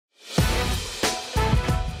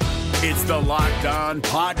It's the Locked On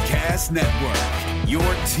Podcast Network, your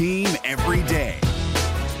team every day.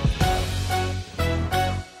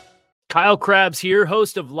 Kyle Krabs here,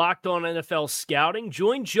 host of Locked On NFL Scouting.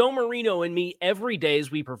 Join Joe Marino and me every day as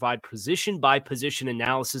we provide position-by-position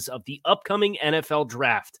analysis of the upcoming NFL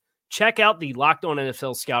Draft. Check out the Locked On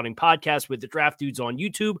NFL Scouting podcast with the Draft Dudes on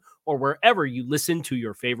YouTube or wherever you listen to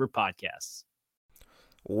your favorite podcasts.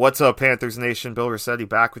 What's up, Panthers Nation? Bill Rossetti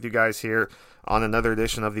back with you guys here on another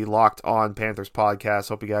edition of the Locked On Panthers podcast.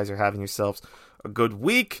 Hope you guys are having yourselves a good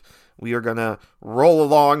week. We are going to roll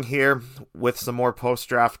along here with some more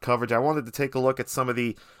post-draft coverage. I wanted to take a look at some of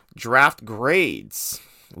the draft grades.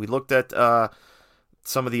 We looked at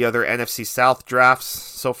some of the other NFC South drafts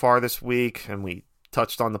so far this week, and we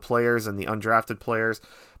touched on the players and the undrafted players.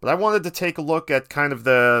 But I wanted to take a look at kind of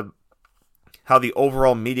how the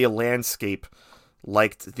overall media landscape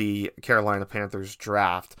liked the Carolina Panthers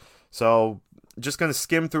draft. So just going to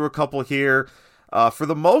skim through a couple here. For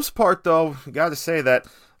the most part, though, you got to say that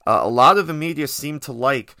a lot of the media seemed to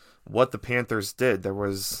like what the Panthers did. There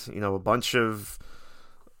was, a bunch of...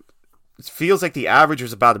 It feels like the average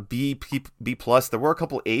was about a B+. There were a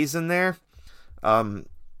couple A's in there.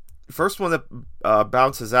 First one that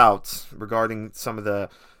bounces out regarding some of the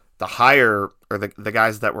higher, or the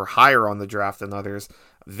guys that were higher on the draft than others.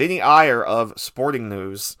 Vinny Iyer of Sporting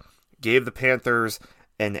News gave the Panthers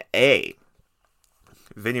an A.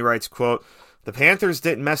 Vinny writes, quote, "The Panthers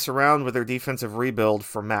didn't mess around with their defensive rebuild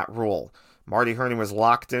for Matt Rule. Marty Hurney was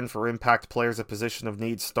locked in for impact players at position of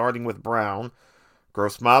need, starting with Brown.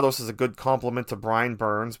 Gross-Matos is a good complement to Brian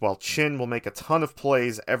Burns, while Chin will make a ton of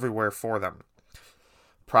plays everywhere for them.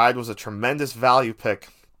 Pride was a tremendous value pick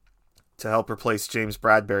to help replace James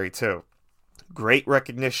Bradbury, too. Great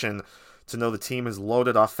recognition to know the team is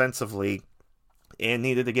loaded offensively and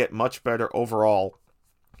needed to get much better overall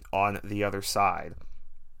on the other side."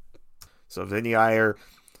 So Vinny Iyer,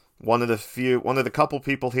 one of the couple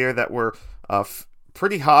people here that were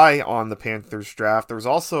pretty high on the Panthers draft. There was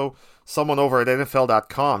also someone over at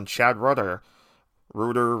NFL.com, Chad Rudder.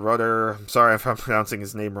 I'm sorry if I'm pronouncing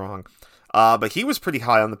his name wrong. But he was pretty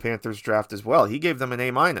high on the Panthers draft as well. He gave them an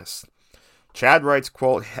A-. Chad writes,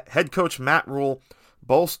 quote, "Head coach Matt Rule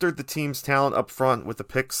bolstered the team's talent up front with the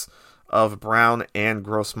picks of Brown and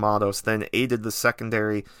Gross-Matos, then aided the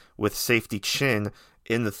secondary with safety Chin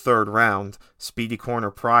in the third round, speedy corner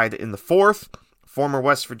Pride in the fourth, former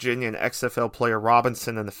West Virginia and XFL player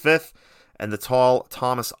Robinson in the fifth, and the tall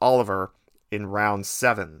Thomas Oliver in round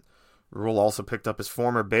 7. Rule also picked up his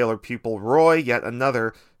former Baylor pupil Roy, yet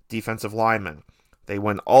another defensive lineman. They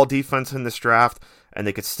went all defense in this draft, and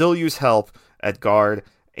they could still use help at guard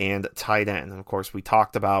and tight end." And of course, we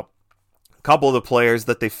talked about a couple of the players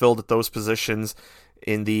that they filled at those positions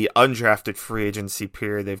in the undrafted free agency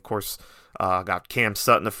period. They, of course, got Cam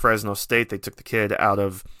Sutton of Fresno State. They took the kid out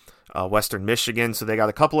of Western Michigan. So they got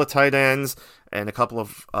a couple of tight ends and a couple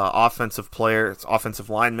of offensive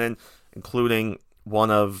linemen, including one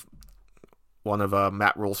of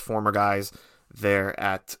Matt Rule's former guys there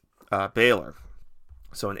at Baylor.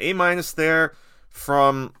 So an A- there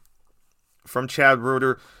from Chad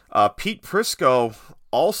Reuter. Pete Prisco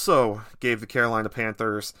also gave the Carolina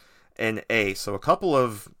Panthers an A. So a couple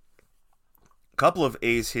of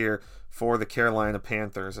A's here for the Carolina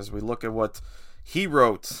Panthers as we look at what he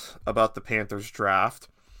wrote about the Panthers draft.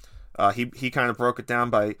 He kind of broke it down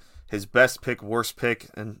by his best pick, worst pick,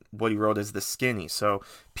 and what he wrote as the skinny. So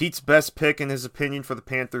Pete's best pick, in his opinion, for the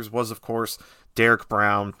Panthers was, of course, Derek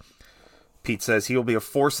Brown. Pete says he will be a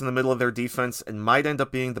force in the middle of their defense and might end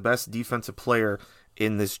up being the best defensive player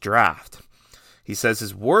in this draft. He says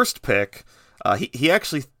his worst pick, he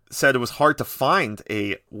actually said it was hard to find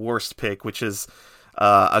a worst pick, which is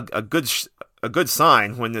a good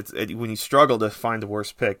sign when you struggle to find a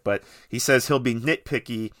worst pick. But he says he'll be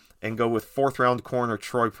nitpicky and go with 4th round corner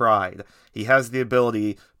Troy Pride. He has the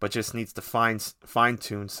ability, but just needs to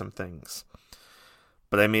fine-tune some things.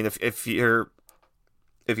 But I mean, if you're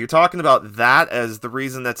talking about that as the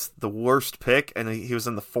reason that's the worst pick, and he was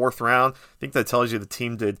in the 4th round, I think that tells you the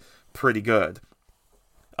team did pretty good.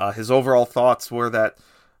 His overall thoughts were that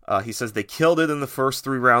he says they killed it in the first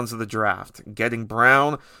 3 rounds of the draft, getting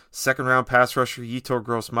Brown, 2nd round pass rusher Yetur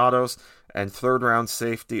Gross-Matos, and 3rd round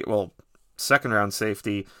safety, 2nd round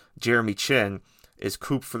safety Jeremy Chin is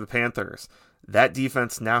coup for the Panthers. That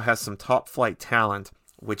defense now has some top flight talent,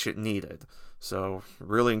 which it needed. So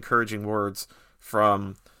really encouraging words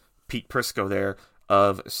from Pete Prisco there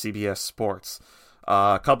of CBS Sports.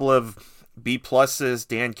 A couple of B pluses,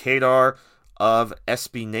 Dan Kadar of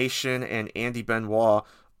SB Nation and Andy Benoit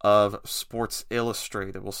of Sports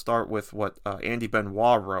Illustrated. We'll start with what Andy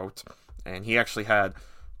Benoit wrote, and he actually had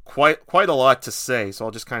quite a lot to say, so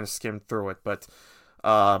I'll just kind of skim through it. But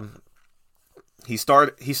he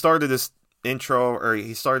started his intro, or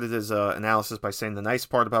he started his analysis by saying the nice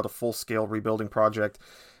part about a full-scale rebuilding project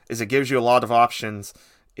is it gives you a lot of options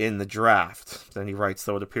in the draft. Then he writes,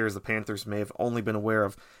 though it appears the Panthers may have only been aware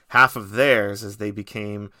of half of theirs, as they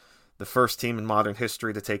became the first team in modern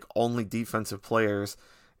history to take only defensive players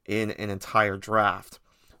in an entire draft.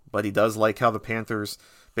 But he does like how the Panthers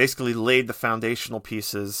basically laid the foundational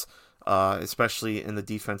pieces, especially in the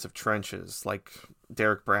defensive trenches, like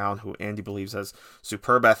Derek Brown, who Andy believes has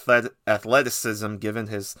superb athleticism given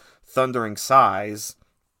his thundering size.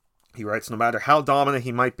 He writes, no matter how dominant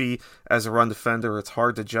he might be as a run defender, it's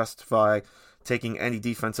hard to justify taking any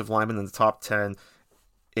defensive lineman in the top 10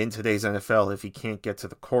 in today's NFL if he can't get to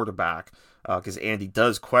the quarterback, because Andy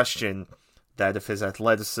does question that if his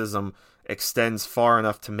athleticism extends far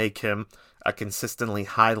enough to make him a consistently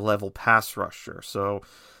high-level pass rusher. So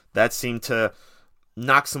that seemed to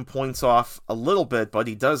knock some points off a little bit, but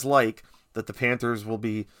he does like that the Panthers will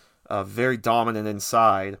be very dominant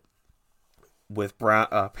inside, with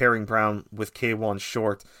pairing Brown with K1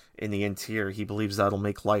 Short in the interior. He believes that'll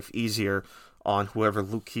make life easier on whoever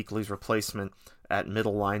Luke Kuechly's replacement at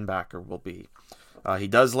middle linebacker will be. He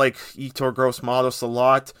does like Yetur Gross-Matos a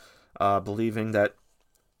lot, believing that,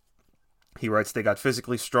 he writes, they got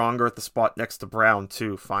physically stronger at the spot next to Brown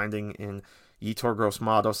too, finding in Yetur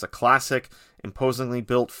Gross-Matos a classic, imposingly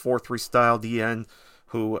built 4-3 style DN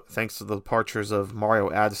who, thanks to the departures of Mario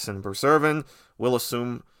Addison and Bruce Irvin, will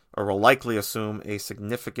likely assume a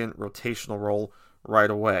significant rotational role right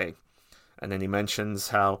away. And then he mentions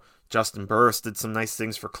how Justin Burris did some nice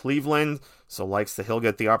things for Cleveland, so likes that he'll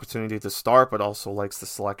get the opportunity to start, but also likes the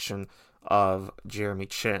selection of Jeremy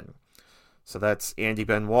Chin. So that's Andy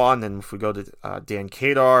Benoit. And then if we go to Dan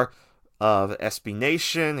Kadar of SB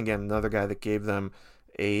Nation, again, another guy that gave them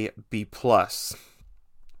a B+.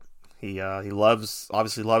 He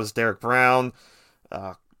obviously loves Derek Brown,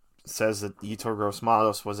 says that Yetur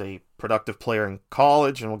Gross-Matos was a productive player in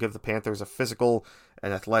college and will give the Panthers a physical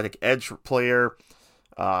and athletic edge player.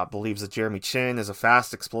 Believes that Jeremy Chin is a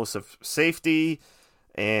fast, explosive safety,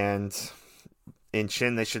 and in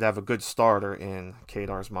Chin they should have a good starter in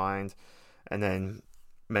Kadar's mind. And then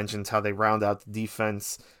mentions how they round out the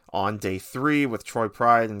defense on day 3 with Troy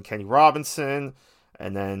Pride and Kenny Robinson,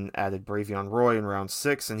 and then added Bravion Roy in round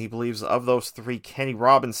 6, and he believes of those 3, Kenny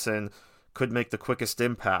Robinson could make the quickest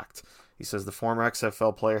impact. He says the former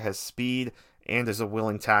XFL player has speed and is a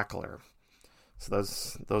willing tackler. So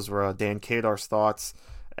those were Dan Kadar's thoughts.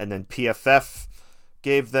 And then PFF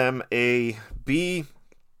gave them a B.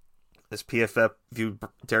 This PFF viewed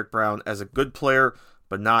Derek Brown as a good player,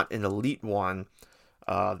 but not an elite one.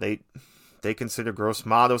 They consider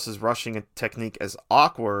Gross-Matos' rushing technique as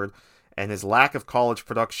awkward, and his lack of college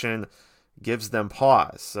production gives them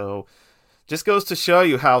pause. So just goes to show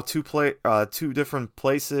you how two different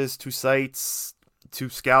places, 2 sites, 2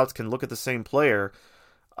 scouts can look at the same player,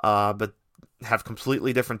 but have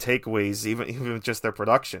completely different takeaways, even with just their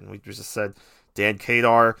production. We just said Dan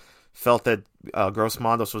Kadar felt that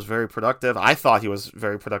Gross-Matos was very productive. I thought he was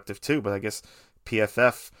very productive too, but I guess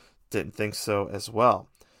PFF didn't think so as well.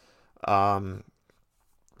 And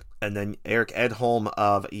then Eric Edholm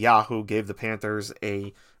of Yahoo gave the Panthers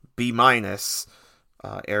a B-.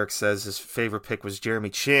 Eric says his favorite pick was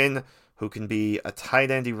Jeremy Chin, who can be a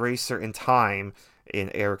tight end eraser in time,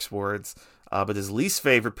 in Eric's words. But his least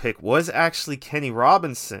favorite pick was actually Kenny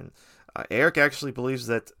Robinson. Eric actually believes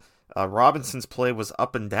that Robinson's play was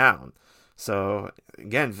up and down. So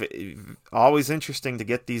again, always interesting to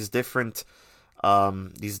get these different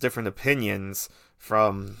opinions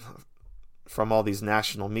from all these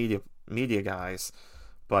national media guys.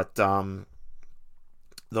 But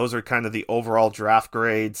those are kind of the overall draft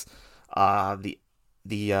grades.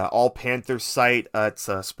 The All Panthers site, it's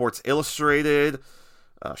Sports Illustrated.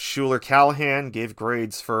 Schuler Callahan gave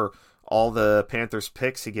grades for all the Panthers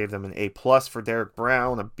picks. He gave them an A+ for Derek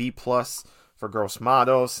Brown, a B+ for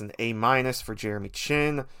Gross-Matos, an A- for Jeremy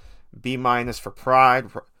Chin, B- for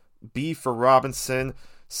Pride, B for Robinson,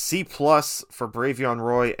 C+ for Bravion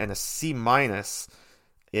Roy, and a C-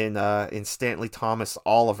 in Stanley Thomas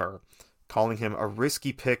Oliver, calling him a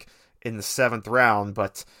risky pick in the 7th round.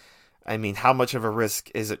 But I mean, how much of a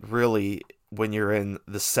risk is it really when you're in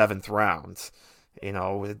the 7th round? You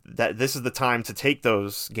know, that this is the time to take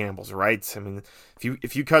those gambles, right? I mean,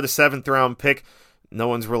 if you cut a 7th round pick, no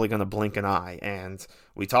one's really going to blink an eye. And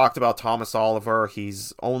we talked about Thomas Oliver.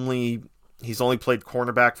 He's only played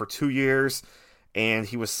cornerback for 2 years, and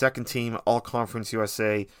he was 2nd team All-Conference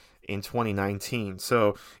USA in 2019.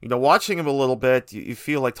 So, you know, watching him a little bit, you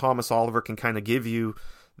feel like Thomas Oliver can kind of give you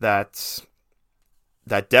that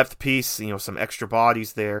depth piece, some extra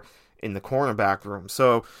bodies there in the cornerback room.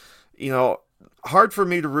 So, hard for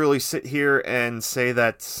me to really sit here and say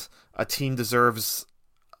that a team deserves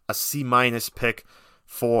a C- pick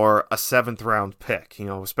for a 7th round pick,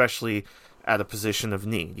 especially at a position of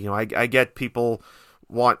need. I get people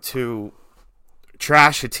want to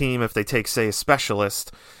trash a team if they take, say, a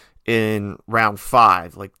specialist in round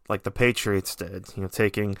 5, like the Patriots did,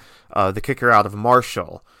 taking the kicker out of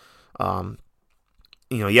Marshall.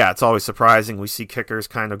 It's always surprising. We see kickers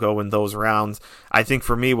kind of go in those rounds. I think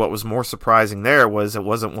for me, what was more surprising there was it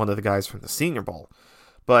wasn't one of the guys from the Senior Bowl.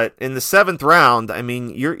 But in the 7th round, I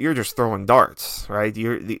mean, you're just throwing darts, right?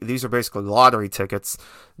 These are basically lottery tickets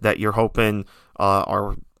that you're hoping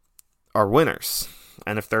are winners.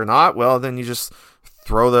 And if they're not, well, then you just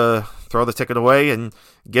throw the ticket away and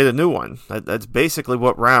get a new one. That's basically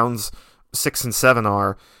what rounds 6 and 7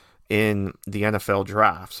 are in the NFL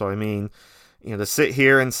draft. So I mean, to sit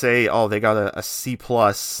here and say, oh, they got a C+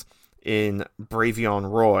 in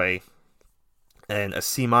Bravion Roy and a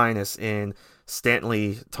C- in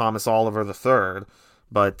Stanley Thomas Oliver III,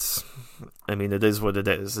 but I mean, it is what it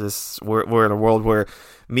is. We're in a world where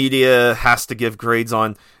media has to give grades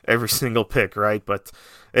on every single pick, right? But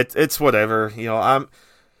it's whatever.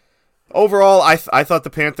 Overall, I thought the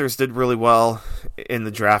Panthers did really well in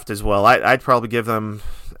the draft as well. I'd probably give them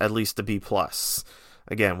at least a B+.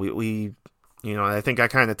 Again, we I think I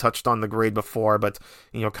kind of touched on the grade before, but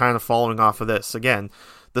kind of following off of this again.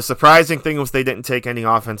 The surprising thing was they didn't take any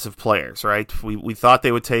offensive players, right? We thought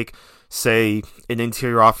they would take, say, an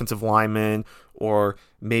interior offensive lineman or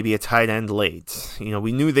maybe a tight end late.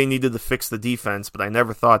 We knew they needed to fix the defense, but I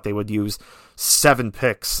never thought they would use 7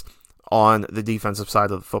 picks on the defensive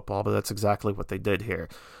side of the football, but that's exactly what they did here.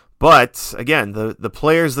 But, again, the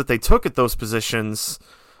players that they took at those positions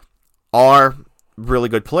are really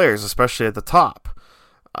good players, especially at the top.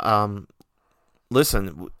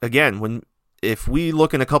 Listen, again, if we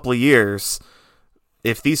look in a couple of years,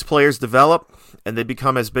 if these players develop and they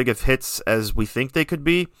become as big of hits as we think they could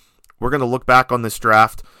be, we're going to look back on this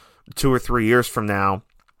draft 2 or 3 years from now,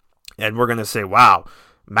 and we're going to say, wow,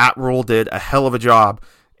 Matt Rule did a hell of a job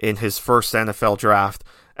in his first NFL draft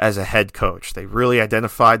as a head coach. They really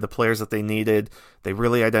identified the players that they needed. They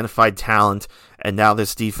really identified talent, and now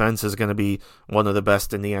this defense is going to be one of the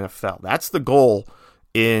best in the NFL. That's the goal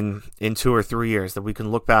in 2 or 3 years, that we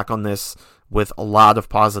can look back on this with a lot of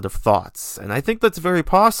positive thoughts. And I think that's very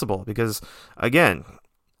possible because, again,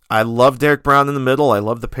 I love Derek Brown in the middle. I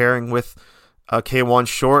love the pairing with K1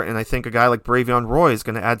 Short, and I think a guy like Bravion Roy is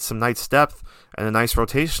going to add some nice depth and a nice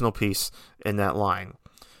rotational piece in that line.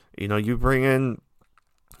 You bring in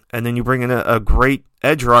a great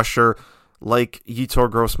edge rusher like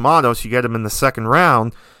Yetur Gross-Matos. You get him in the 2nd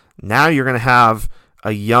round. Now you're going to have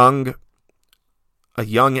a young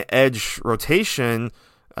edge rotation,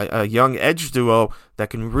 a young edge duo that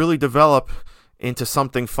can really develop into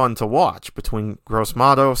something fun to watch between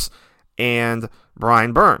Gross-Matos and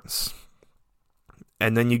Brian Burns.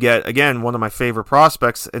 And then you get, again, one of my favorite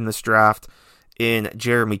prospects in this draft in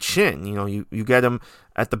Jeremy Chin. You get him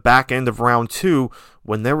at the back end of round 2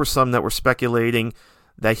 when there were some that were speculating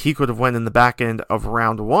that he could have went in the back end of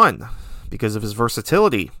round 1 because of his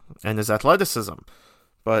versatility and his athleticism.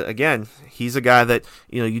 But again, he's a guy that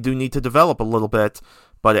you do need to develop a little bit.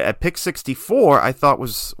 But at pick 64, I thought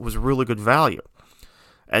was really good value.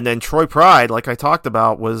 And then Troy Pride, like I talked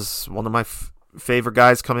about, was one of my favorite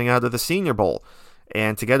guys coming out of the Senior Bowl.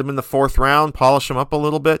 And to get him in the 4th round, polish him up a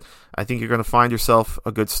little bit, I think you're going to find yourself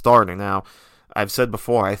a good starter. Now, I've said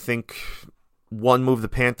before, I think one move the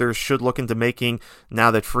Panthers should look into making now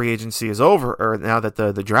that free agency is over, or now that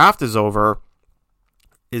the draft is over,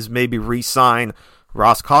 is maybe re-sign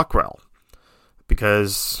Ross Cockrell,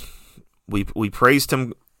 because we praised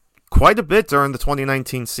him quite a bit during the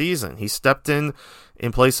 2019 season. He stepped in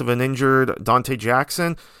place of an injured Dante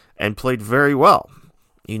Jackson and played very well.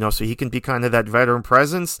 So he can be kind of that veteran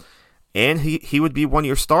presence, and he would be one of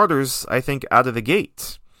your starters, I think, out of the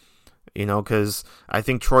gate. Because I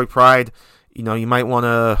think Troy Pride, you might want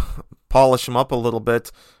to polish him up a little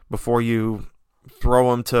bit before you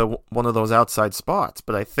throw him to one of those outside spots.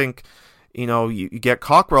 But I think, you get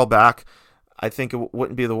Cockrell back, I think it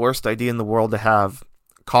wouldn't be the worst idea in the world to have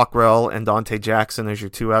Cockrell and Dante Jackson as your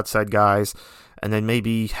 2 outside guys, and then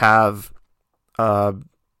maybe have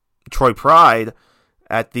Troy Pride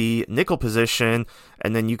at the nickel position,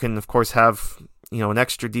 and then you can, of course, have an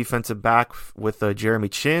extra defensive back with Jeremy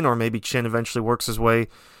Chin, or maybe Chin eventually works his way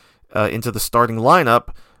into the starting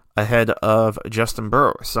lineup ahead of Justin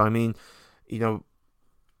Burrow. So, I mean,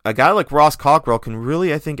 a guy like Ross Cockrell can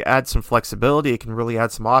really, I think, add some flexibility. It can really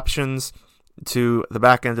add some options to the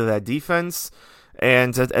back end of that defense.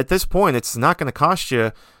 And at this point, it's not going to cost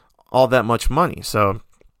you all that much money. So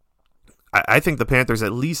I think the Panthers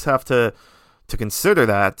at least have to consider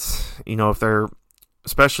that, if they're,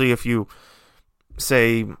 especially if you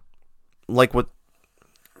say, like what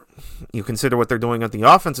you consider what they're doing at the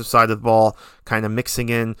offensive side of the ball, kind of mixing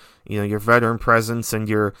in, your veteran presence and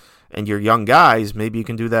your young guys. Maybe you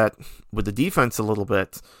can do that with the defense a little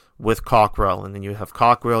bit with Cockrell, and then you have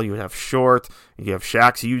Cockrell, you have Short, you have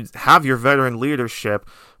Shaq. So you have your veteran leadership,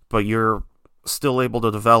 but you're still able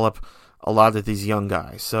to develop a lot of these young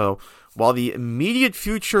guys. So while the immediate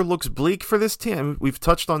future looks bleak for this team, we've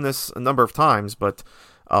touched on this a number of times, but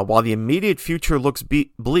while the immediate future looks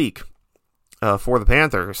bleak for the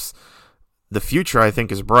Panthers, the future, I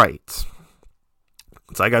think, is bright.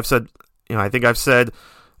 It's like I've said, I think I've said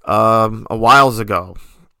a while ago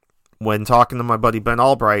when talking to my buddy Ben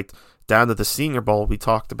Albright down at the Senior Bowl, we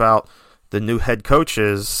talked about the new head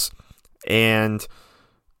coaches, and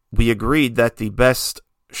we agreed that the best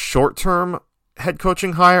short-term head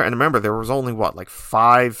coaching hire, and remember, there was only,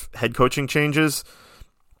 5 head coaching changes.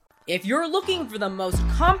 If you're looking for the most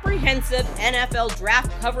comprehensive NFL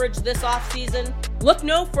draft coverage this offseason, look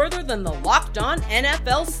no further than the Locked On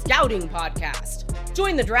NFL Scouting Podcast.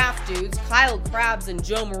 Join the draft dudes, Kyle Krabs and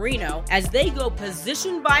Joe Marino, as they go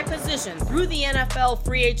position by position through the NFL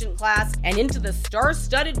free agent class and into the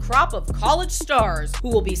star-studded crop of college stars who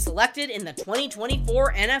will be selected in the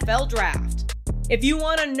 2024 NFL Draft. If you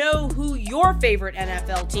want to know who your favorite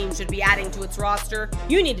NFL team should be adding to its roster,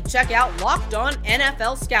 you need to check out Locked On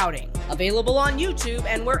NFL Scouting, available on YouTube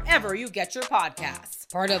and wherever you get your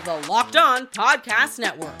podcasts. Part of the Locked On Podcast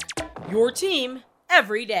Network, your team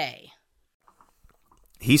every day.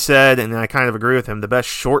 He said, and I kind of agree with him, the best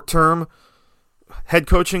short-term head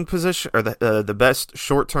coaching position, or the best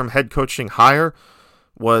short-term head coaching hire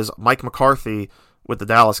was Mike McCarthy with the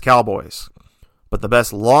Dallas Cowboys. But the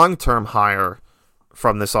best long-term hire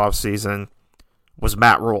from this offseason was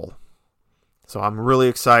Matt Rule. So I'm really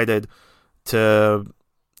excited to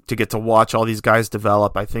get to watch all these guys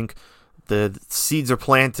develop. I think the seeds are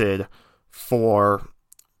planted for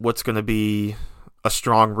what's going to be a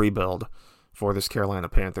strong rebuild for this Carolina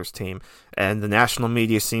Panthers team. And the national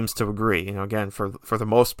media seems to agree. Again, for the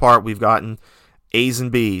most part, we've gotten A's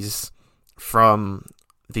and B's from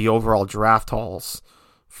the overall draft hauls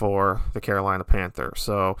for the Carolina Panthers.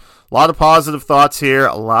 So a lot of positive thoughts here,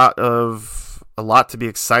 a lot to be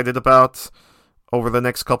excited about over the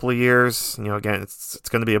next couple of years. Again, it's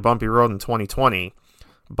going to be a bumpy road in 2020,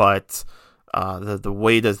 but the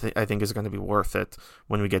wait I think is going to be worth it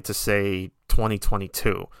when we get to, say,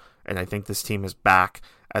 2022. And I think this team is back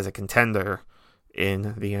as a contender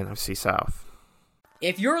in the NFC South.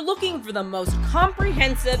 If you're looking for the most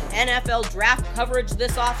comprehensive NFL draft coverage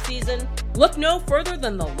this offseason, look no further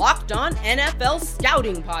than the Locked On NFL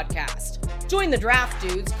Scouting Podcast. Join the draft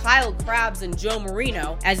dudes, Kyle Krabs and Joe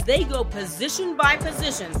Marino, as they go position by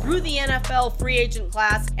position through the NFL free agent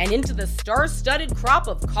class and into the star-studded crop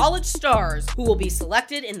of college stars who will be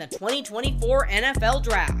selected in the 2024 NFL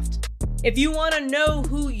Draft. If you want to know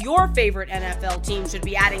who your favorite NFL team should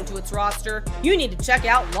be adding to its roster, you need to check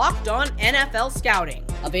out Locked On NFL Scouting,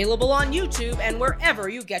 available on YouTube and wherever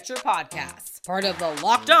you get your podcasts. Part of the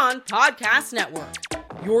Locked On Podcast Network,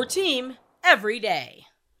 your team every day.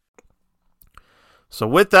 So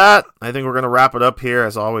with that, I think we're going to wrap it up here.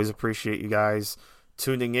 As always, appreciate you guys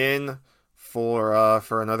tuning in for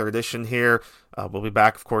another edition here. We'll be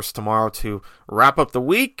back, of course, tomorrow to wrap up the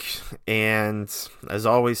week. And as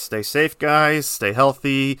always, stay safe, guys. Stay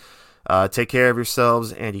healthy. Take care of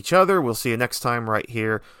yourselves and each other. We'll see you next time right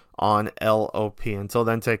here on LOP. Until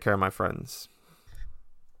then, take care, my friends.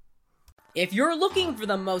 If you're looking for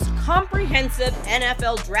the most comprehensive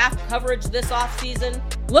NFL draft coverage this offseason,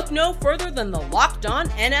 look no further than the Locked On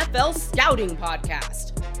NFL Scouting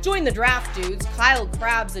Podcast. Join the draft dudes, Kyle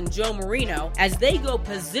Krabs and Joe Marino, as they go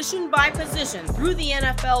position by position through the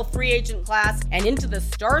NFL free agent class and into the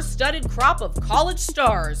star-studded crop of college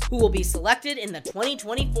stars who will be selected in the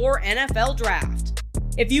 2024 NFL Draft.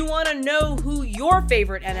 If you want to know who your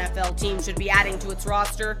favorite NFL team should be adding to its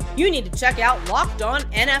roster, you need to check out Locked On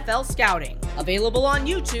NFL Scouting, available on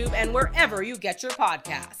YouTube and wherever you get your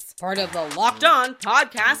podcasts. Part of the Locked On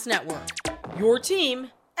Podcast Network, your team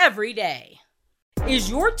every day.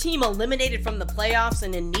 Is your team eliminated from the playoffs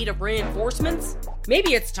and in need of reinforcements?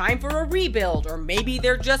 Maybe it's time for a rebuild, or maybe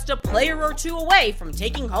they're just a player or two away from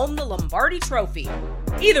taking home the Lombardi Trophy.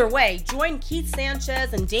 Either way, join Keith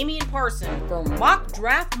Sanchez and Damian Parson for Mock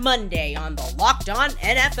Draft Monday on the Locked On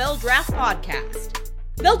NFL Draft Podcast.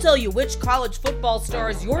 They'll tell you which college football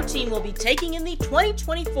stars your team will be taking in the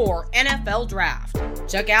 2024 NFL Draft.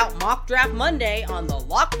 Check out Mock Draft Monday on the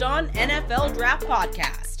Locked On NFL Draft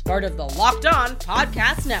Podcast, part of the Locked On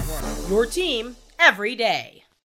Podcast Network, your team every day.